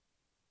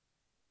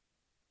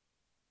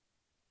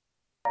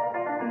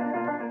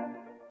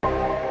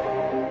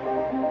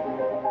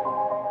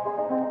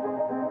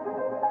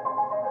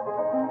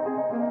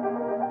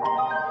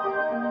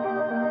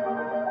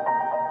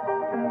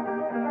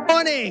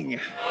morning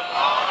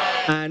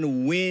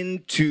and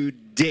win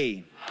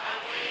today.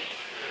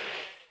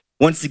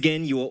 Once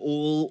again, you are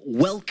all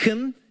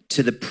welcome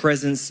to the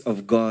presence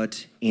of God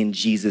in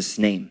Jesus'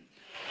 name.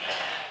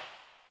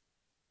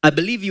 I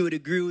believe you would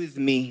agree with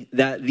me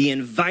that the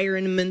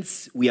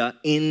environment we are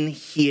in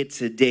here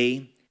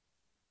today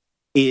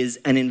is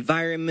an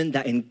environment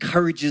that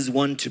encourages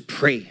one to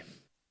pray.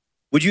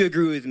 Would you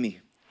agree with me?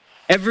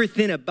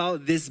 Everything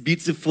about this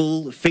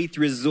beautiful faith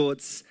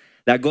resorts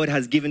that God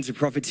has given to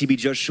Prophet TB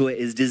Joshua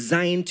is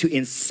designed to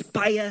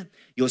inspire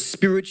your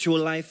spiritual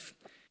life,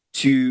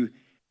 to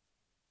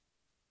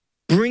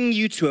bring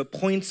you to a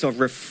point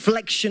of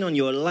reflection on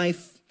your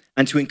life,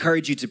 and to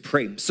encourage you to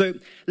pray. So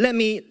let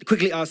me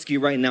quickly ask you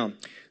right now,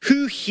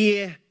 who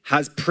here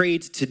has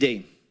prayed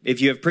today?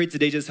 If you have prayed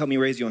today, just help me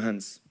raise your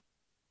hands.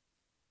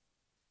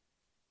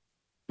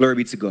 Glory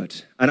be to God.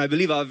 And I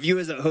believe our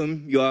viewers at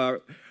home, you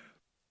are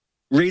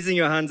raising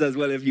your hands as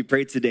well if you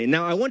prayed today.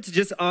 Now, I want to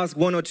just ask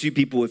one or two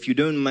people, if you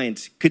don't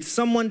mind, could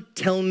someone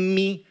tell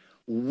me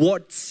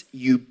what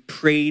you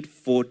prayed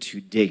for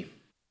today?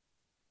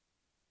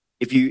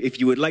 If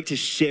you would like to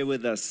share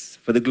with us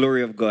for the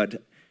glory of God.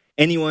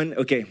 Anyone?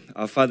 Okay,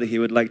 our Father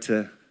here would like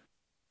to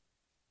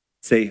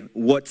say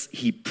what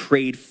he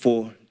prayed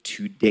for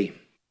today.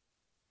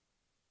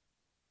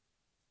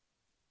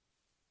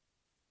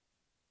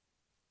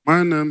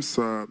 My name's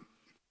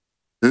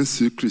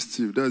NC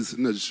Christeve. That's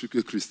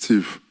Najishuke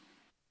Christeve.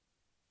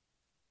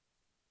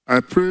 I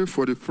pray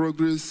for the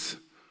progress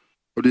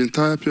of the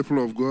entire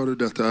people of God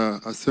that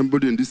are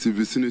assembled in this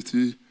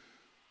vicinity,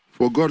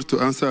 for God to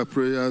answer our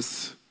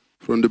prayers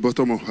from the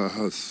bottom of our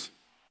house.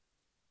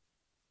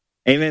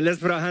 Amen. Let's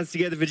put our hands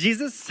together for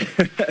Jesus.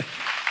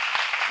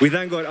 We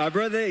thank God. Our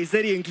brother, he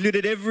said he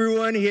included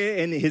everyone here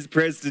in his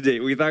prayers today.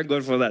 We thank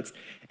God for that.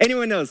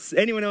 Anyone else?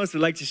 Anyone else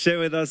would like to share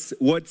with us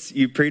what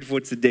you prayed for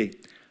today?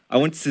 I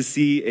want to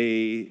see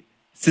a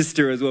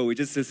sister as well. We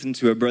just listened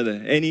to a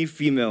brother. Any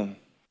female?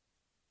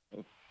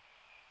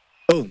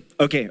 Oh,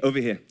 okay, over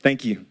here.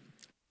 Thank you.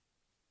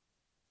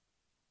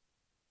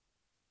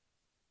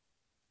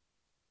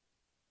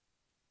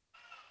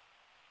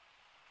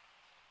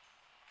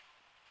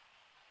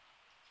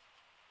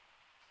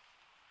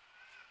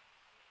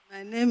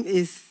 My name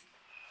is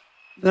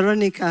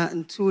Veronica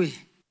Ntui.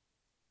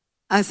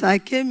 As I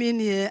came in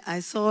here, I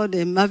saw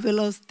the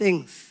marvelous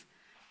things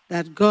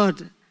that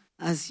God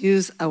has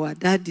used our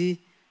daddy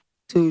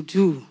to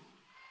do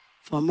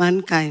for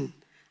mankind.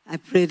 I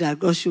pray that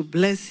God should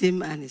bless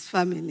him and his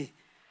family,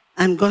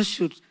 and God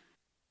should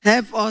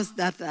help us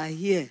that are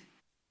here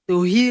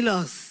to heal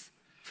us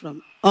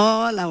from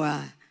all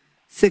our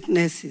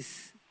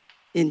sicknesses.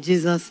 In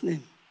Jesus'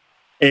 name.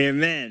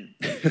 Amen.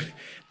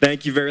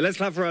 Thank you very much. Let's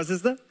clap for our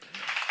sister,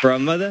 for our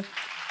mother.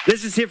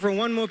 Let's just hear from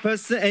one more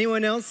person.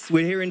 Anyone else?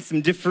 We're hearing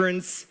some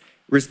different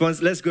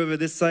response. Let's go over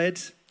this side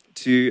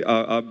to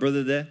our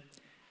brother there.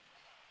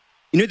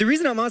 You know, the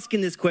reason I'm asking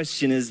this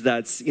question is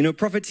that, you know,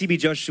 Prophet TB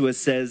Joshua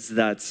says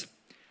that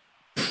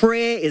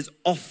prayer is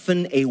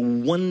often a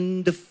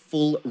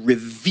wonderful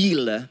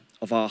revealer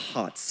of our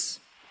hearts.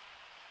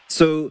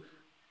 So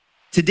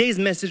today's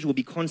message will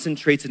be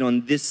concentrated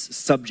on this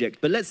subject,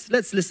 but let's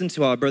listen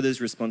to our brother's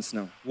response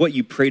now. What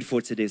you prayed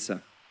for today,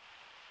 sir.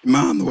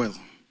 Emmanuel,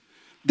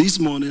 this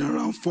morning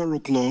around 4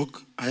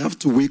 o'clock, I have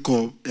to wake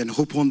up and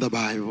open the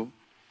Bible.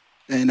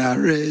 And I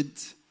read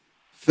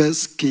 1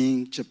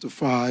 Kings chapter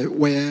 5,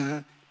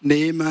 where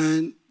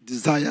Naaman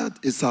desired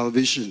a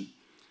salvation.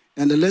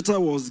 And the letter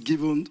was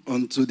given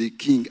unto the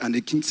king, and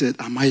the king said,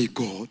 "Am I a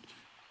God?"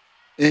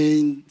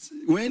 And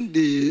when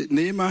the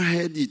Naaman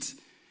heard it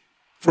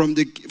from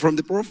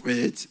the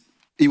prophet,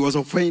 he was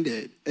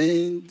offended.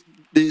 And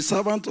the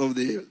servant of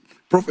the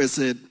prophet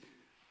said,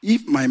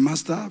 "If my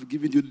master have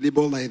given you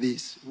labor like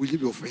this, will you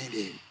be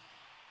offended?"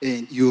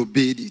 And he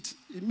obeyed it.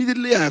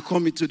 Immediately I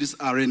come into this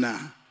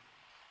arena.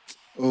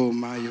 Oh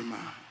my,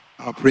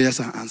 our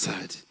prayers are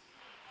answered.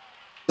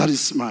 That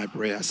is my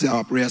prayer. Say,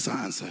 our prayers are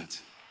answered.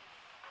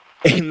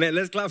 Amen.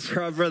 Let's clap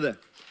for our brother.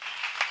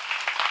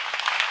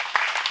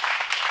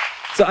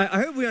 So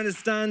I hope we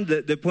understand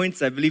the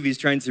points I believe he's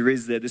trying to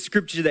raise there. The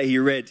scripture that he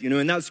read, you know,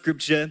 in that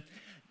scripture,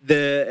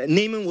 the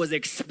Naaman was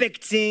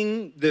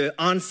expecting the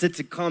answer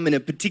to come in a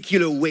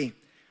particular way.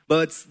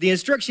 But the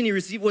instruction he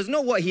received was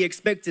not what he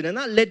expected, and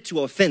that led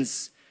to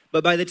offense.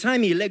 But by the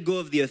time he let go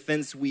of the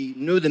offense, we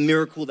know the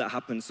miracle that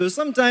happened. So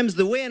sometimes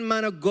the way and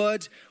manner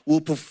God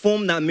will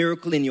perform that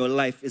miracle in your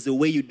life is a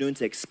way you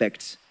don't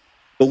expect.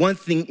 But one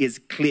thing is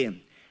clear.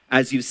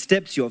 As you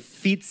stepped your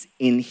feet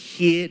in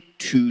here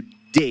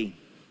today,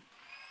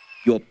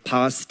 your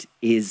past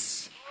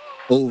is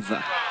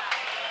over.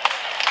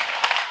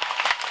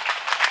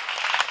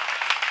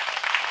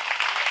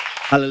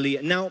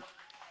 Hallelujah. Now,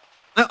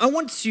 I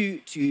want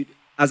to,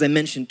 as I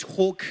mentioned,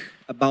 talk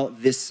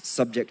about this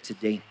subject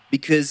today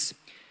because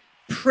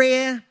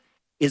prayer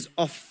is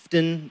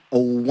often a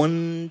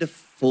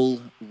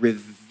wonderful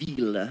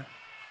revealer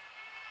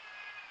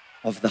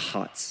of the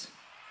heart.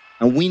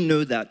 And we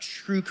know that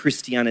true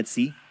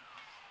Christianity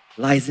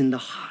lies in the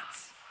heart,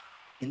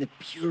 in the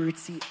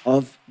purity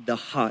of the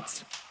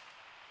heart.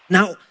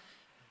 Now,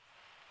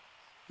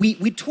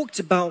 we talked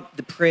about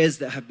the prayers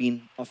that have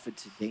been offered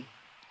today.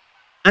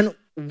 And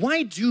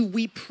why do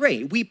we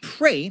pray? We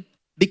pray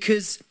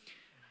because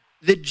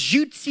the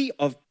duty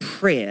of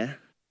prayer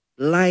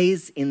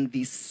lies in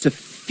the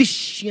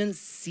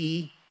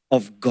sufficiency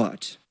of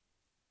God.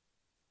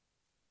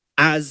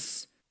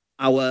 As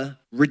our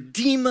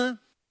Redeemer,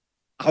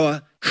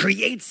 our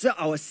Creator,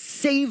 our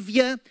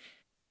Savior,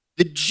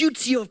 the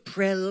duty of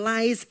prayer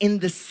lies in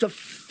the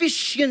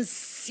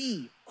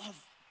sufficiency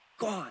of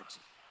God.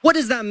 What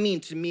does that mean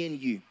to me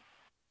and you?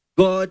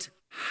 God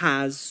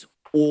has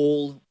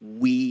all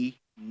we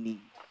need.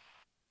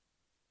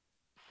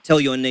 Tell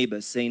your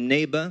neighbor, say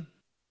neighbor,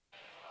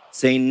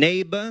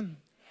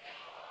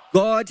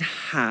 God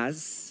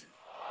has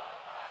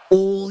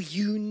all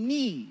you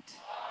need.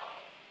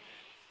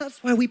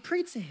 That's why we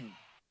pray to him.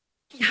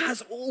 He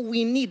has all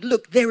we need.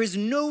 Look, there is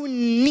no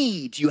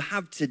need you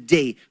have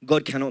today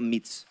God cannot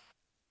meet.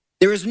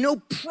 There is no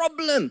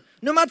problem,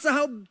 no matter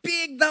how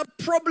big that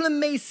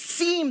problem may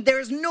seem, there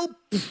is no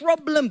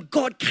problem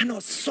God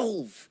cannot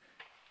solve.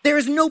 There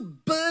is no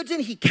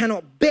burden he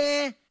cannot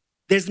bear.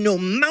 There's no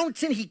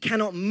mountain he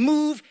cannot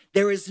move.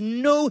 There is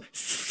no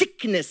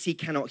sickness he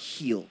cannot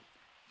heal.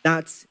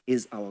 That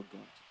is our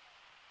God.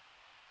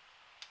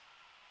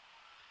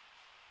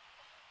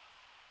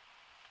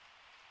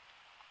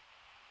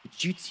 The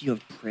duty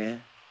of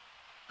prayer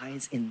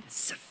lies in the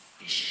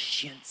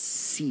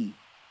sufficiency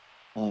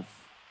of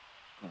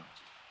God.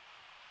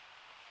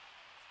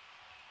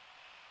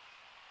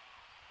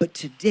 But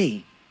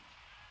today,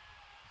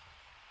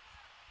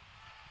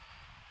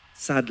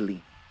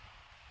 sadly,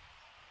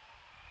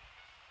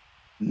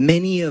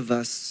 many of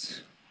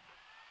us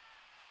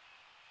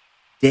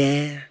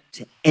dare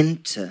to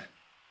enter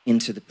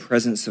into the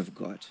presence of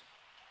God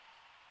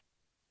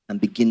and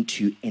begin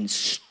to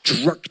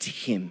instruct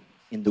him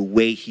in the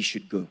way he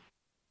should go.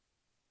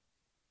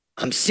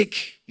 I'm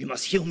sick, you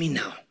must heal me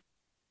now.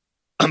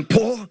 I'm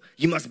poor,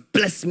 you must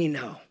bless me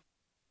now.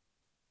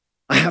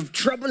 I have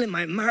trouble in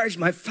my marriage,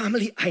 my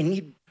family, I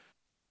need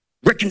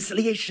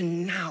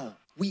reconciliation now.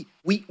 We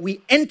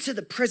enter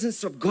the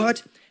presence of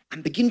God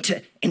and begin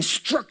to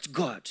instruct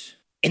God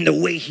in the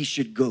way he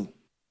should go.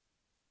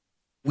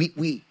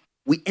 We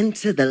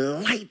enter the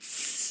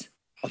lights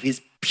of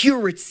his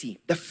purity,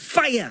 the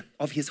fire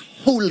of his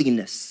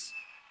holiness,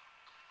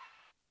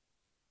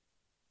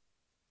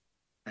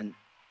 and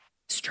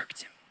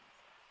instruct him.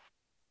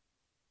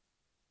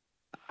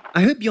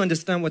 I hope you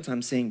understand what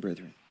I'm saying,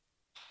 brethren.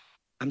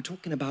 I'm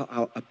talking about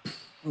our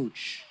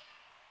approach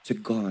to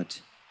God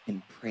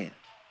in prayer.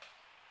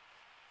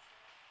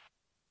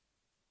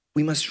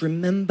 We must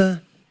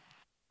remember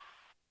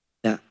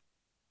that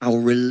our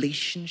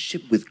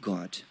relationship with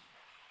God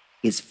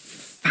is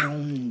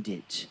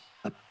founded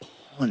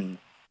upon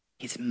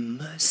his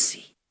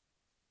mercy,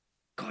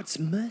 God's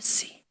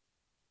mercy.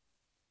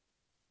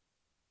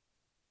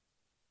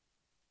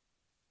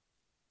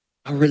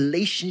 Our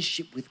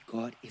relationship with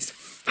God is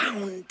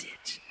founded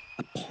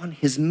upon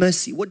his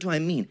mercy. What do I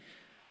mean?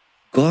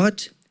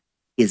 God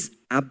is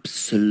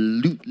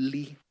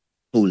absolutely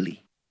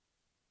holy.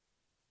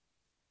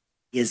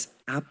 He is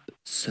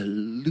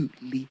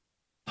absolutely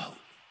holy.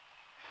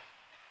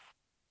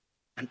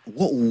 And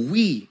what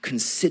we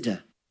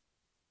consider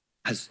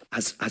as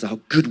our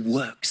good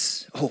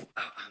works.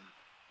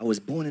 I was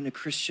born in a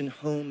Christian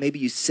home. Maybe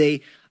you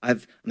say,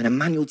 I'm an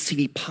Emmanuel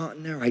TV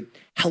partner. I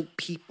help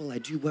people. I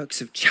do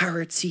works of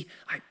charity.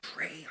 I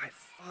pray. I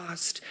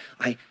fast.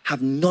 I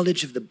have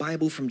knowledge of the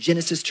Bible from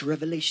Genesis to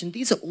Revelation.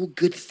 These are all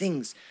good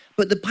things.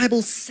 But the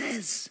Bible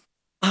says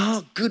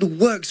our good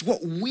works,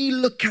 what we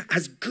look at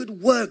as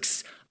good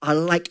works, are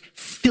like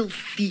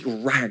filthy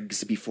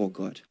rags before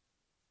God.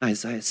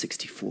 Isaiah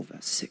 64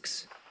 verse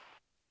 6.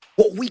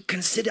 What we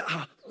consider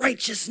our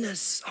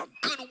righteousness, our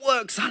good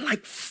works, are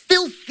like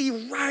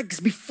filthy rags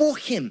before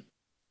him.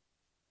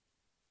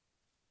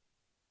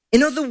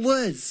 In other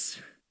words,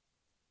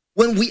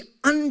 when we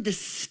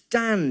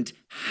understand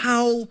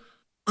how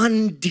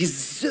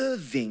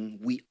undeserving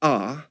we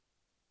are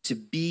to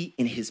be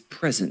in his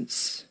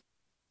presence,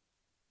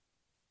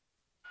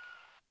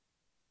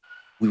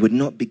 we would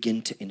not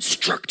begin to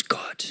instruct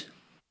God,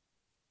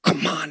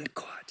 command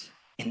God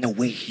in the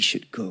way he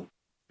should go.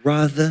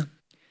 Rather,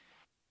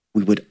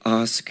 we would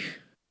ask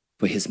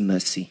for his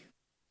mercy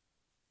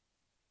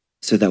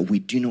so that we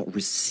do not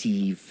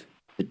receive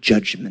the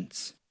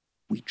judgments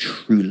we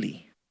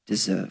truly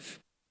deserve.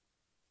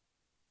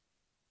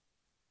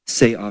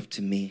 Say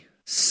after me,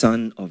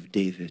 Son of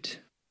David,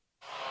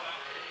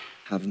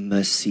 have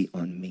mercy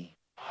on me.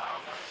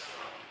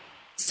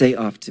 Say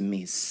after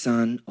me,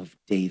 Son of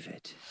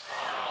David,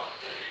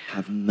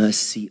 have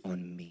mercy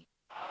on me.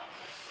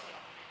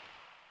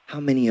 How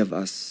many of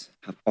us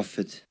have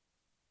offered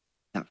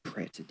that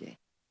prayer today?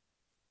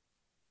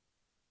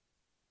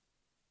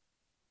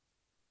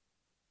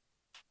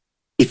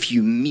 If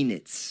you mean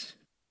it,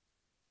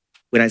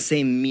 when I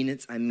say mean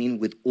it, I mean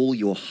with all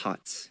your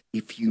heart.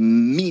 If you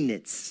mean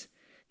it,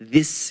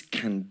 this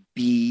can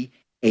be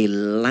a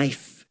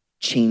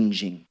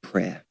life-changing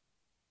prayer.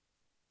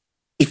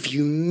 if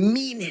you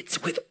mean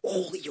it with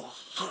all your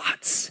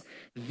hearts,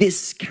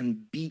 this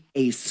can be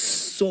a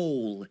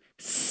soul-saving,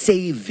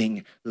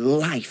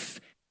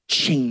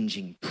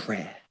 life-changing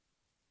prayer.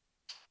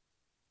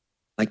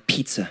 Like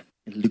Peter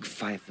in Luke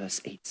 5, verse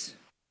 8.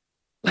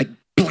 Like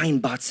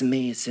blind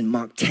Bartimaeus in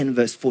Mark 10,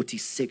 verse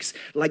 46.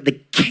 Like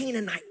the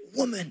Canaanite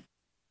woman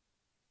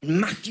in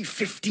Matthew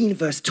 15,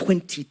 verse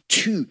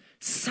 22.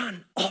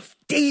 Son of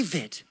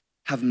David,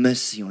 have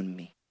mercy on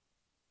me.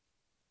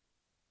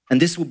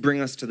 And this will bring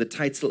us to the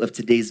title of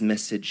today's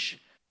message,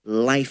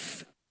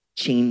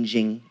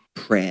 Life-Changing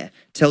Prayer.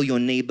 Tell your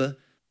neighbor,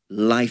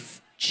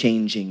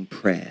 life-changing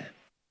prayer.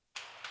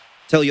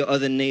 Tell your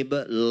other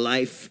neighbor,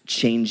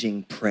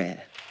 life-changing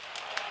prayer.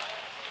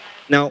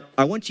 Now,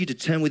 I want you to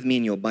turn with me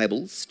in your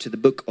Bibles to the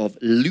book of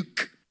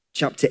Luke,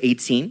 chapter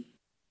 18.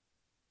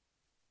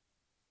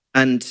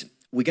 And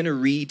we're going to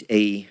read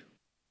a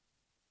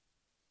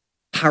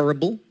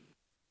parable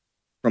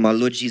from our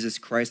Lord Jesus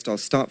Christ. I'll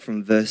start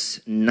from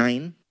verse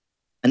 9.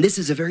 And this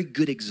is a very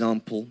good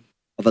example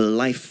of a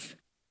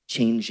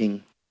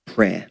life-changing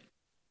prayer.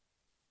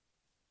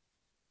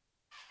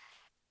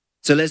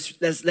 So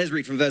let's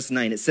read from verse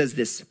 9. It says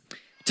this.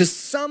 To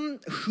some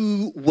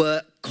who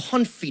were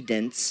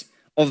confident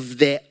of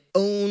their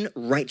own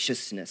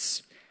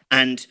righteousness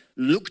and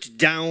looked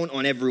down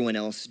on everyone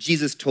else,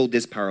 Jesus told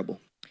this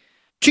parable.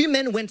 2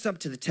 men went up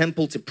to the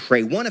temple to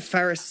pray, one a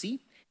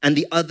Pharisee and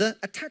the other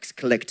a tax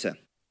collector.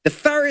 The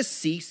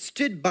Pharisee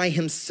stood by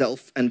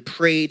himself and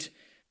prayed,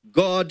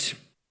 God,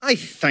 I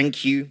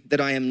thank you that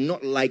I am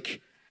not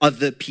like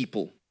other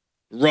people,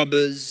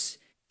 robbers,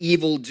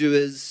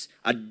 evildoers,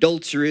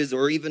 adulterers,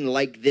 or even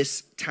like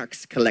this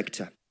tax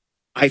collector.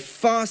 I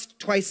fast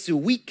twice a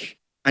week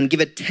and give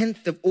a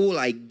tenth of all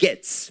I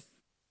get.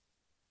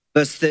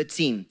 Verse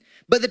 13.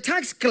 But the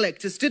tax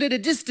collector stood at a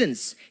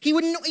distance. He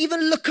would not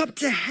even look up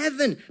to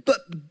heaven,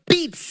 but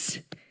beats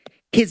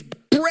his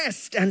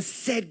breast and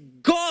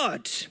said,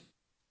 God,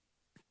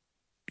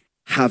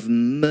 have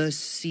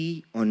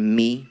mercy on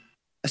me,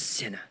 a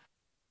sinner.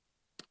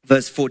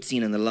 Verse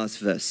 14 and the last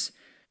verse.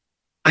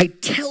 I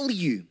tell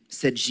you,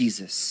 said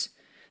Jesus,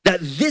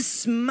 that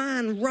this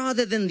man,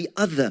 rather than the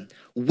other,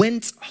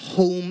 went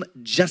home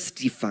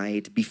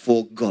justified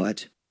before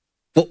God.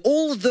 For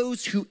all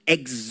those who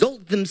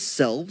exalt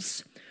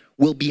themselves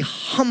will be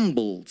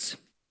humbled,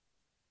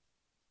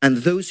 and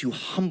those who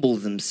humble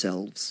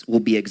themselves will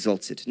be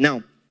exalted.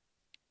 Now,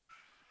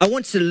 I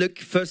want to look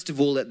first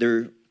of all at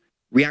the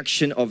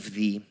reaction of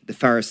the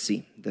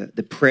Pharisee,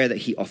 the prayer that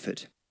he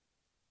offered.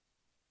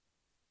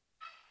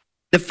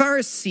 The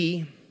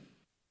Pharisee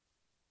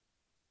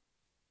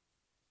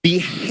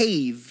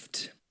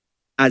behaved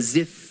as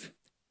if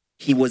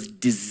he was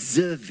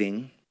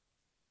deserving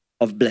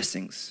of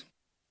blessings.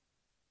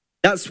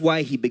 That's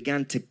why he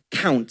began to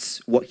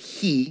count what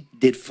he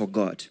did for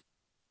God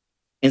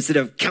instead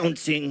of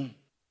counting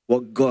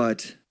what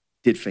God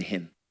did for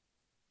him.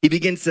 He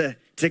began to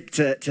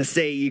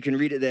say, you can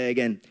read it there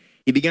again.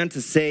 He began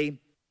to say,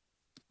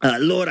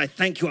 Lord, I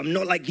thank you. I'm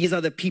not like these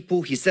other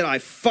people. He said, I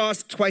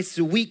fast twice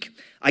a week.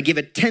 I give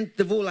a tenth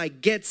of all I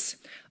get.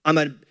 I'm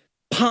a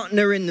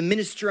partner in the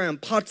ministry I'm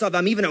part of.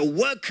 I'm even a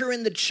worker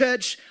in the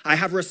church. I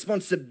have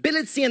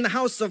responsibility in the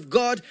house of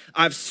God.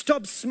 I've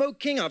stopped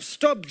smoking. I've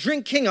stopped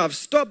drinking. I've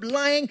stopped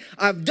lying.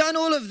 I've done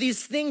all of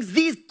these things.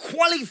 These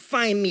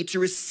qualify me to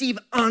receive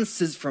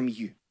answers from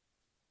you.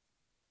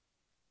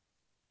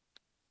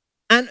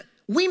 And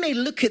we may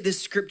look at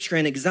this scripture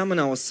and examine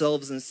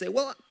ourselves and say,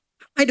 well,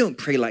 I don't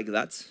pray like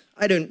that.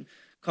 I don't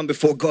come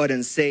before God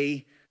and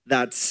say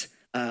that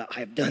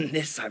I've done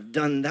this, I've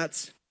done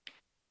that.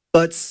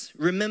 But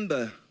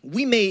remember,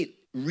 we may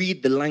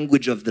read the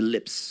language of the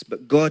lips,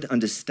 but God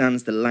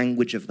understands the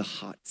language of the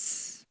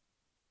hearts.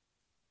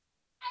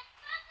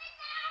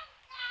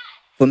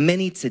 For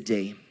many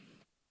today,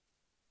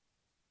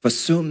 for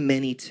so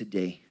many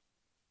today,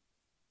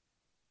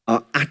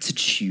 our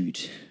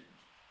attitude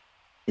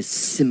is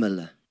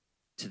similar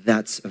to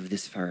that of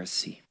this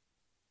Pharisee.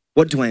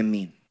 What do I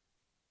mean?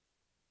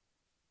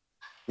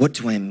 What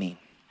do I mean?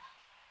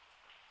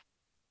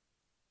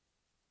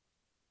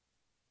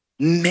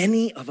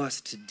 Many of us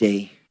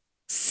today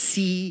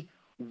see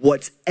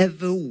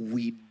whatever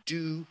we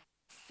do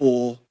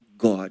for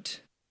God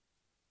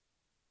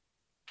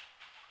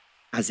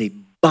as a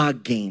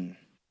bargain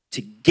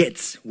to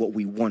get what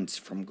we want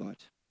from God.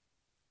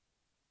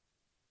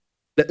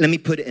 Let me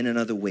put it in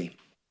another way.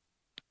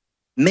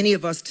 Many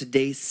of us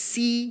today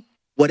see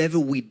whatever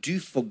we do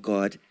for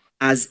God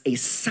as a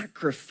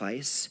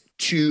sacrifice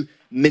to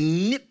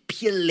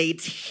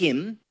manipulate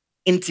him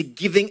into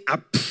giving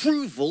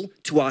approval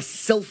to our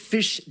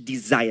selfish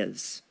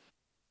desires.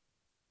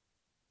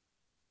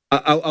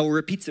 I'll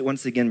repeat it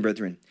once again,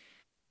 brethren.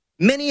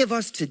 Many of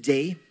us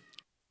today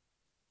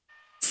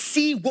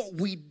see what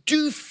we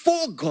do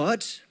for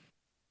God.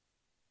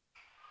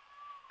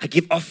 I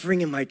give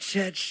offering in my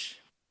church.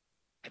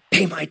 I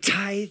pay my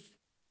tithe.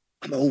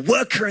 I'm a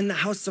worker in the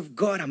house of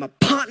God. I'm a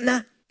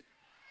partner.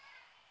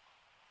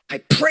 I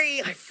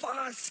pray, I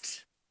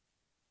fast.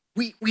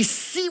 we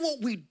see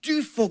what we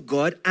do for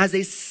God as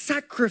a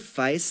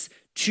sacrifice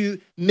to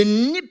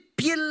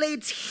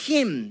manipulate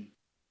him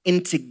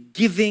into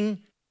giving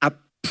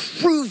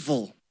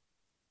approval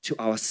to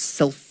our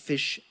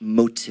selfish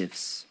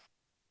motives,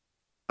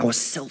 our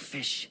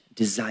selfish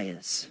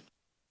desires.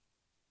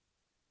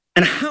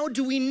 And how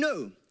do we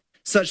know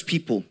such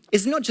people?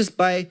 It's not just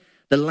by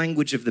the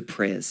language of the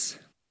prayers.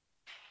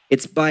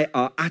 It's by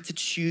our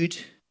attitude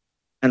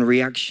and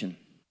reaction.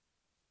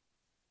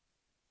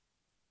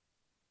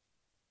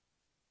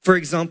 For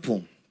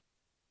example,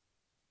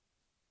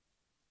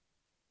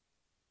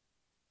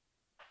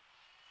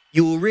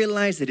 you will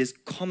realize it is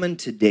common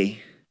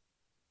today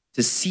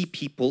to see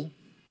people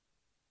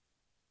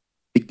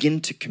begin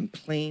to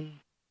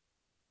complain,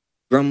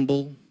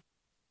 grumble,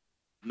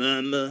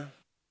 murmur,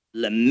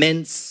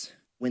 laments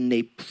when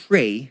they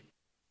pray,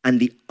 and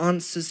the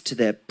answers to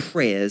their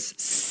prayers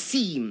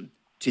seem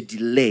to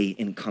delay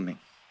in coming.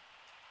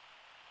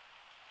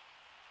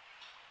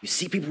 You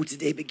see people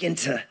today begin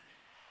to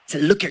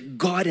look at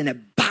God in a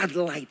bad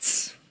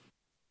light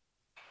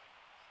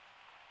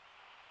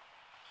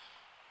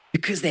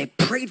because they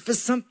prayed for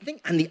something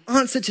and the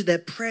answer to their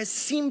prayers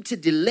seemed to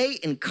delay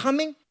in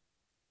coming,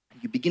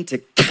 and you begin to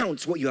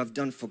count what you have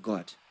done for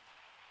God.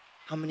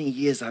 How many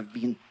years I've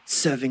been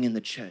serving in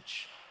the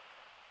church.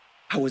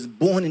 I was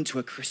born into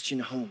a Christian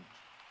home.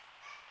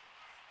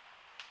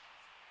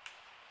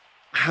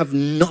 I have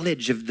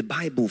knowledge of the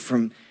Bible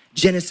from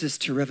Genesis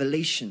to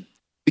Revelation.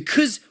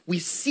 Because we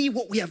see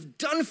what we have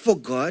done for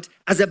God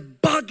as a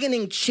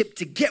bargaining chip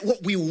to get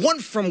what we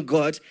want from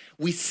God,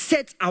 we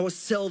set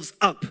ourselves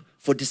up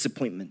for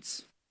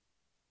disappointments.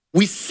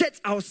 We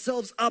set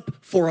ourselves up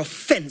for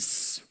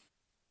offense.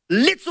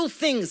 Little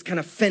things can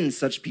offend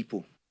such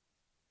people.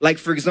 Like,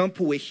 for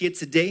example, we're here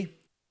today.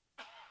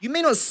 You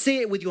may not say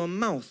it with your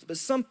mouth, but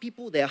some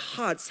people, their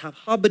hearts have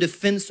harbored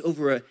offense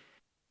over an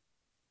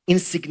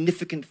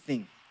insignificant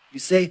thing. You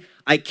say,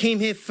 I came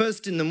here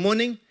first in the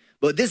morning,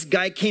 but this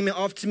guy came in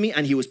after me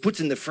and he was put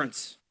in the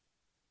front.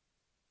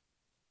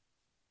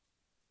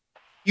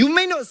 You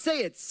may not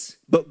say it,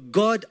 but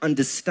God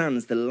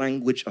understands the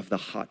language of the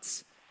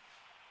hearts.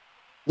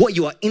 What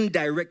you are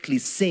indirectly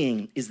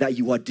saying is that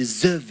you are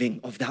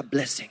deserving of that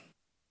blessing.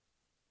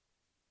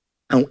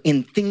 And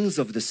in things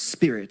of the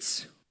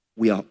Spirit,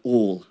 we are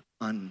all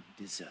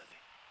undeserving.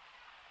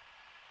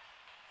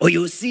 Or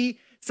you'll see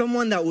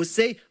someone that will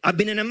say, I've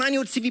been an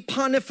Emmanuel TV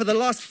partner for the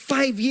last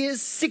 5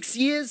 years, 6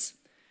 years.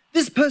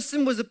 This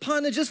person was a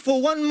partner just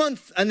for 1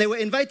 month and they were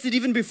invited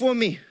even before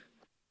me.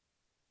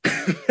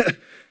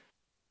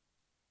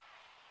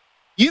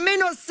 You may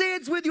not say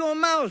it with your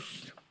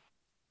mouth,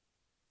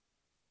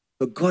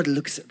 but God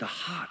looks at the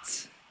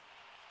heart.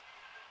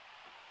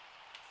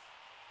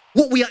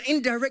 What we are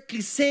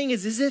indirectly saying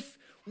is as if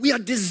we are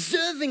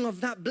deserving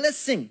of that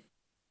blessing,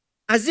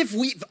 as if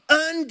we've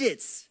earned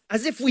it,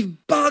 as if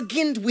we've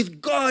bargained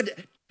with God,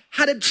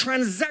 had a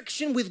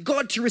transaction with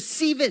God to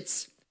receive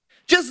it.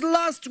 Just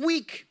last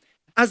week,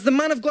 as the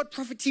man of God,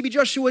 Prophet TB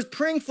Joshua, was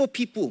praying for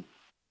people,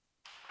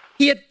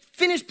 he had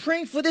finished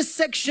praying for this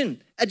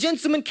section. A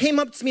gentleman came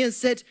up to me and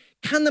said,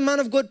 can the man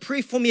of God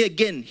pray for me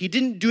again? He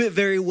didn't do it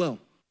very well.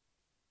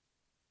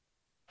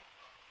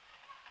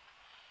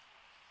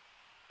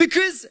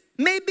 Because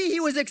maybe he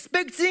was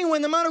expecting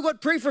when the man of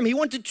God prayed for him, he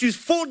wanted to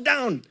fall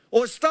down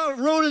or start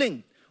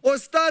rolling or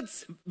start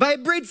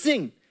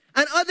vibrating.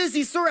 And others,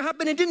 he saw it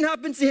happen, it didn't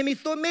happen to him. He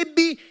thought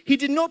maybe he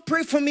did not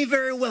pray for me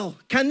very well.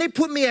 Can they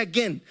put me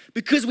again?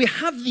 Because we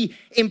have the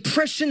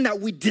impression that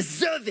we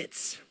deserve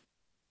it.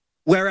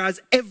 Whereas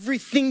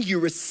everything you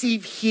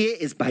receive here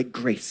is by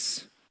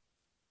grace.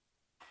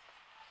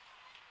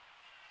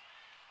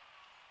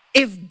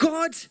 If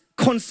God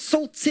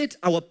consulted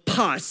our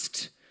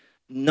past,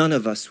 none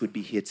of us would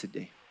be here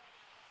today.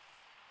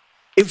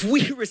 If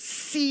we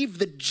received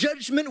the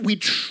judgment we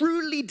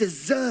truly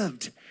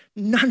deserved,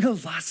 none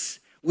of us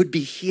would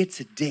be here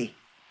today.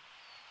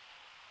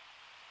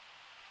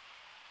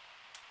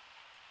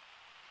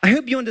 I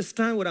hope you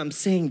understand what I'm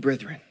saying,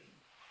 brethren.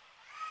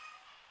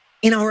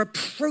 In our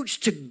approach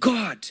to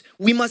God,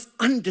 we must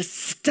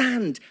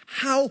understand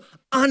how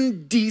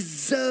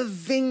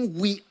undeserving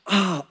we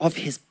are of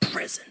His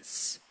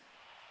presence.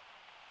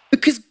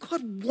 Because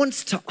God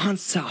wants to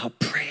answer our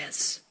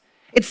prayers.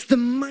 It's the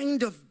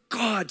mind of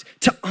God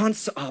to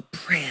answer our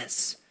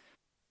prayers.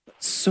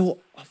 But so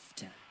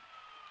often,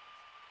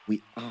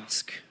 we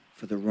ask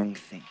for the wrong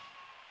thing.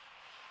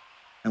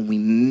 And we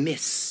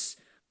miss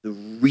the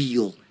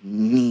real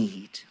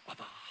need of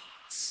our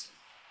hearts.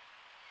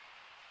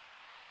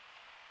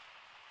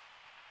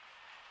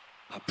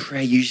 Our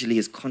prayer usually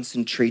is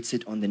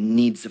concentrated on the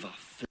needs of our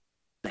flesh.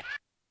 I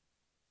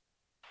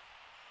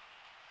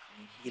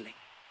need healing.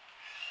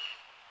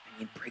 I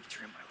need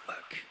breakthrough in my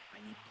work. I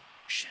need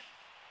promotion.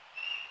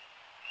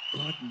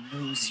 God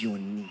knows your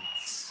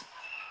needs.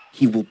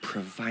 He will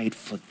provide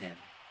for them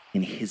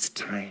in His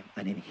time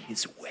and in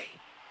His way.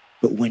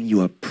 But when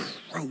you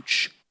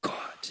approach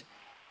God,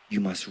 you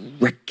must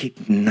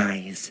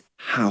recognize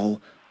how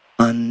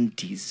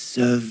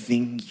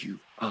undeserving you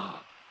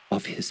are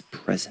of His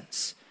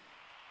presence.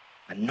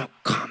 and not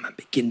come and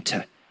begin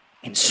to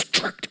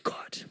instruct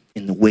God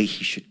in the way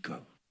he should go.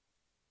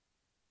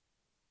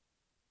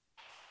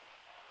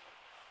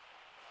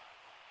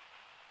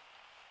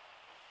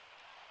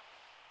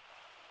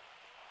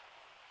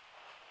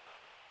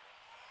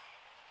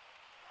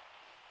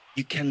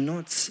 You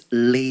cannot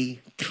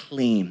lay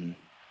claim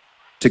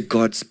to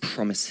God's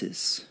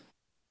promises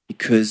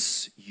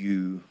because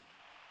you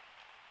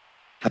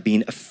have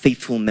been a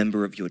faithful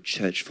member of your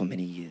church for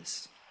many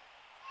years.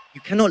 You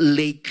cannot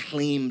lay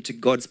claim to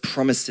God's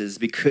promises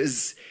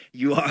because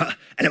you are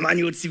an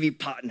Emmanuel TV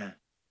partner,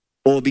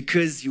 or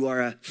because you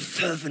are a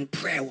fervent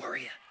prayer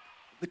warrior,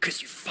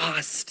 because you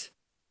fast,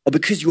 or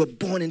because you were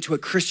born into a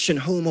Christian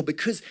home, or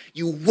because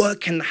you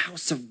work in the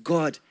house of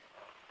God.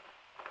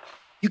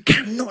 You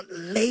cannot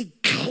lay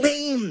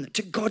claim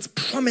to God's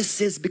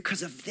promises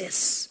because of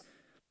this.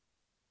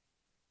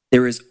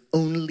 There is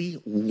only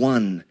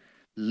one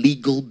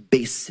legal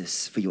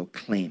basis for your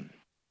claim: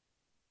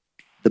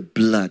 the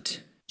blood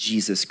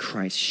Jesus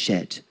Christ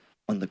shed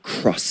on the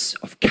cross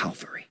of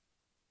Calvary.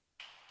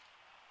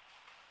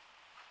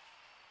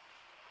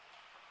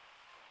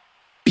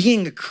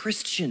 Being a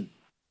Christian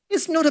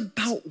is not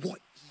about what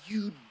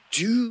you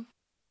do.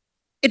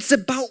 It's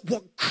about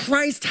what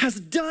Christ has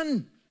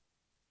done.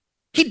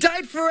 He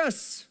died for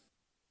us.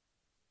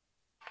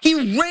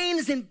 He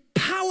reigns in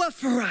power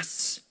for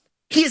us.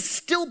 He is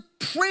still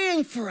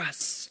praying for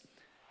us.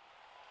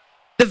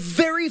 The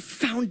very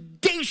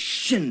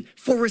foundation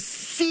for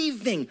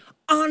receiving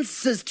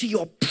answers to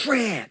your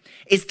prayer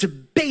is to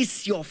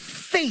base your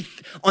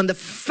faith on the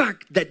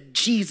fact that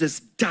Jesus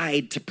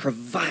died to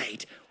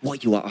provide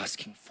what you are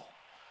asking for.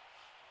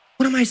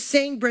 What am I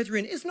saying,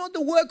 brethren? It's not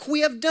the work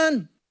we have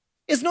done.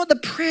 It's not the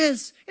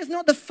prayers. It's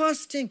not the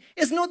fasting.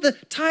 It's not the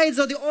tithes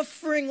or the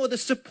offering or the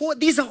support.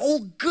 These are all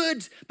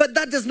good, but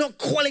that does not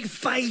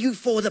qualify you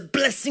for the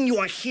blessing you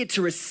are here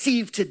to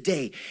receive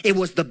today. It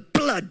was the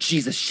blood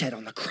Jesus shed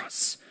on the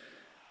cross.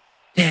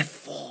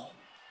 Therefore,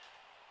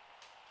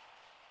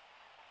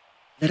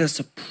 let us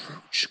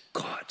approach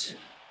God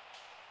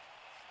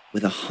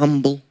with a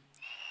humble,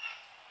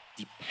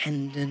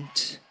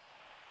 dependent,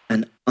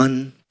 and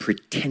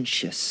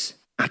unpretentious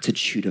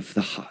attitude of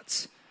the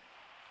heart.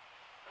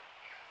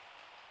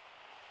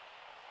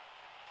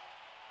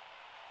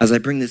 As I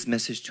bring this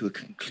message to a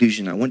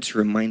conclusion, I want to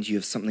remind you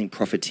of something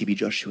Prophet T.B.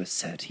 Joshua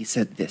said. He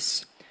said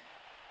this: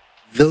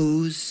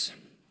 those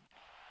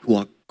who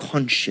are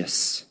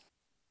conscious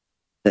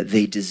that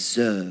they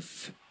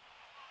deserve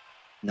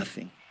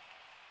nothing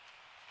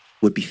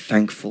would be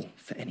thankful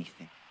for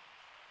anything.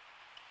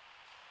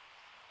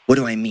 What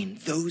do I mean?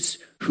 Those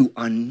who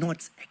are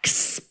not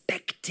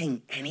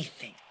expecting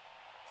anything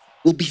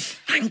will be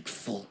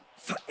thankful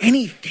for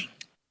anything.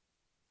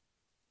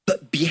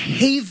 But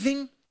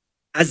behaving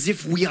as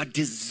if we are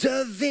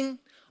deserving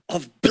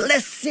of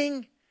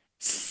blessing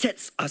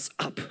sets us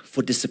up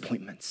for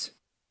disappointments.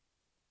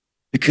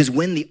 Because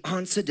when the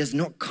answer does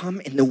not come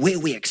in the way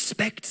we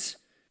expect,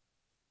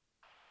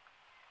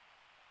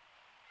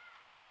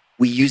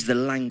 we use the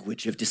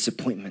language of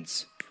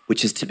disappointments,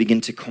 which is to begin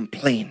to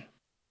complain.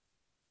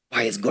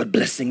 Why is God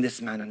blessing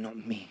this man and not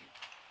me?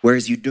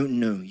 Whereas you don't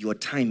know your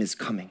time is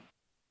coming.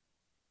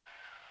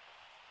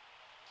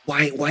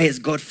 Why is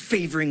God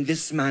favoring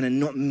this man and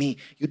not me?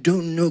 You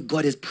don't know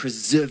God is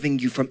preserving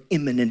you from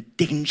imminent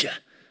danger.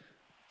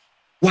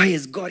 Why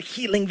is God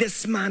healing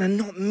this man and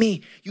not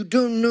me? You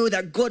don't know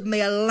that God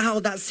may allow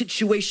that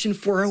situation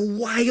for a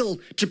while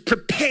to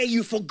prepare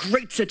you for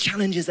greater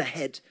challenges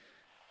ahead.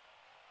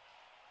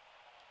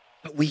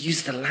 But we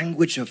use the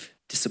language of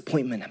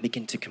disappointment and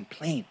begin to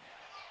complain,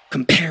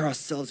 compare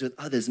ourselves with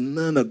others,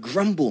 murmur,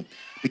 grumble,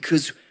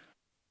 because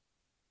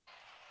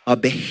our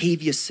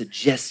behavior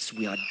suggests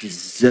we are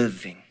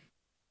deserving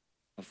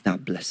of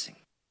that blessing.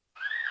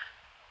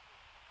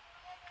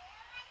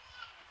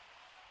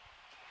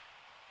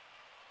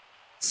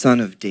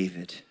 Son of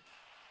David,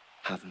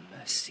 have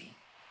mercy.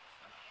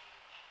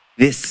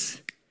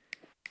 This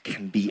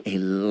can be a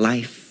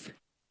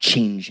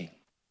life-changing,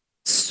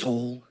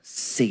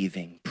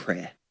 soul-saving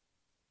prayer,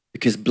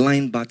 because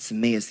blind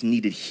Bartimaeus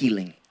needed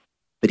healing,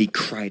 but he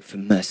cried for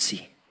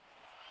mercy,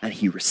 and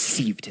he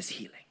received his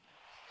healing.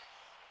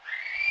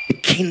 The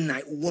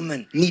Canaanite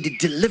woman needed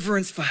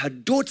deliverance for her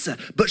daughter,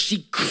 but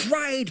she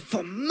cried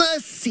for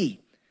mercy.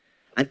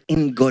 And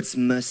in God's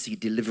mercy,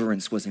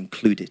 deliverance was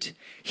included.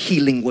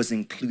 Healing was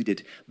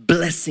included.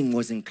 Blessing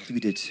was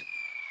included.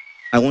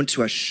 I want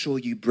to assure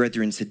you,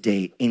 brethren,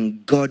 today,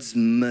 in God's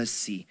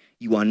mercy,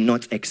 you are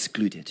not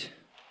excluded.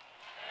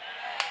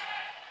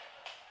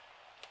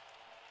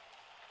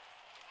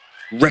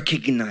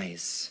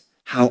 Recognize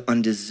how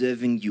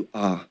undeserving you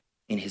are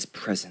in his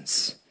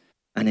presence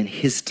and in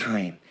his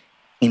time.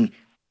 In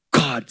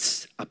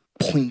God's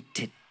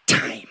appointed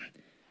time,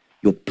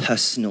 your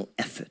personal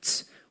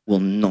efforts will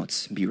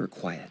not be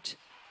required.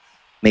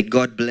 May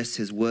God bless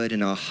his word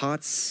in our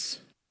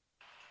hearts,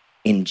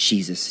 in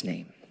Jesus'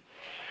 name.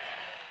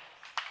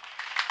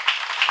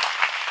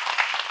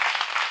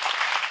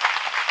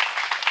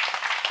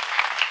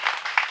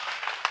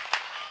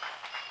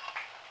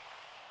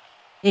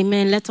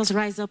 Amen. Let us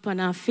rise up on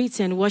our feet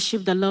and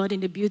worship the Lord in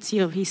the beauty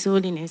of his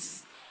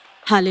holiness.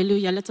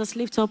 Hallelujah. Let us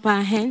lift up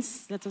our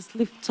hands. Let us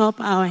lift up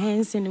our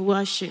hands in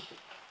worship.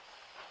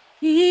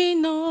 He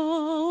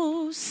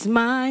knows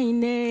my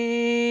name.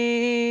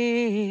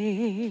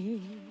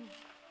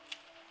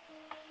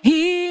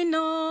 He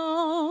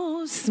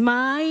knows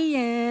my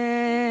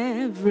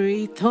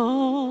every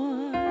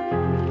thought.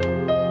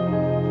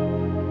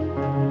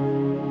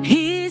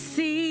 He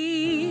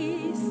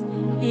sees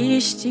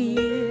each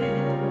tear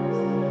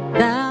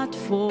that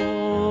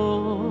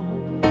falls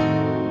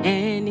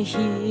and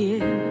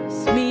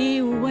hears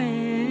me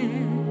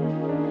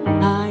when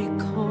I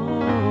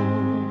call.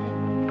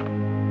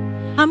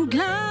 I'm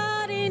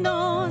glad he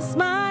knows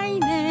my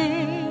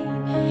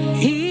name.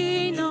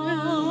 He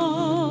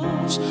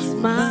knows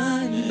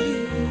my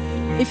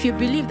name. If you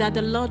believe that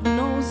the Lord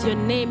knows your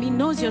name, he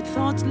knows your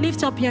thoughts,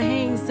 lift up your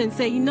hands and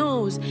say, he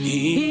knows.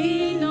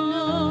 He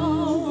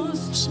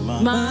knows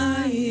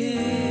my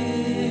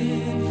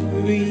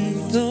every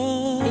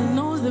thought. He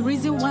knows the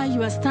reason why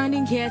you are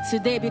standing here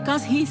today,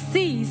 because he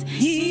sees.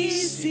 He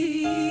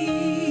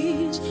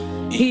sees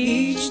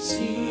each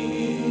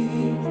tear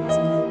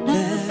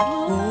that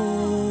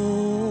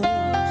falls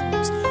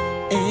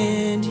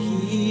and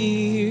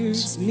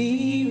hears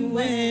me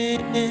when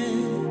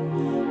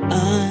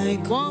I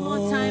call. One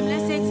more time,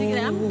 let's say it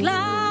together. I'm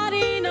glad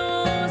he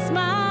knows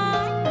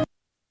my.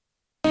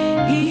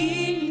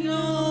 He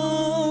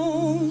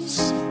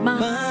knows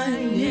my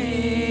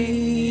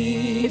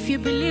name. If you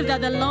believe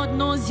that the Lord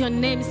knows your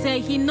name, say,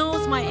 he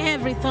knows my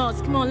every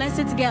thought. Come on, let's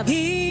say it together.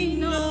 He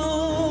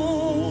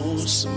knows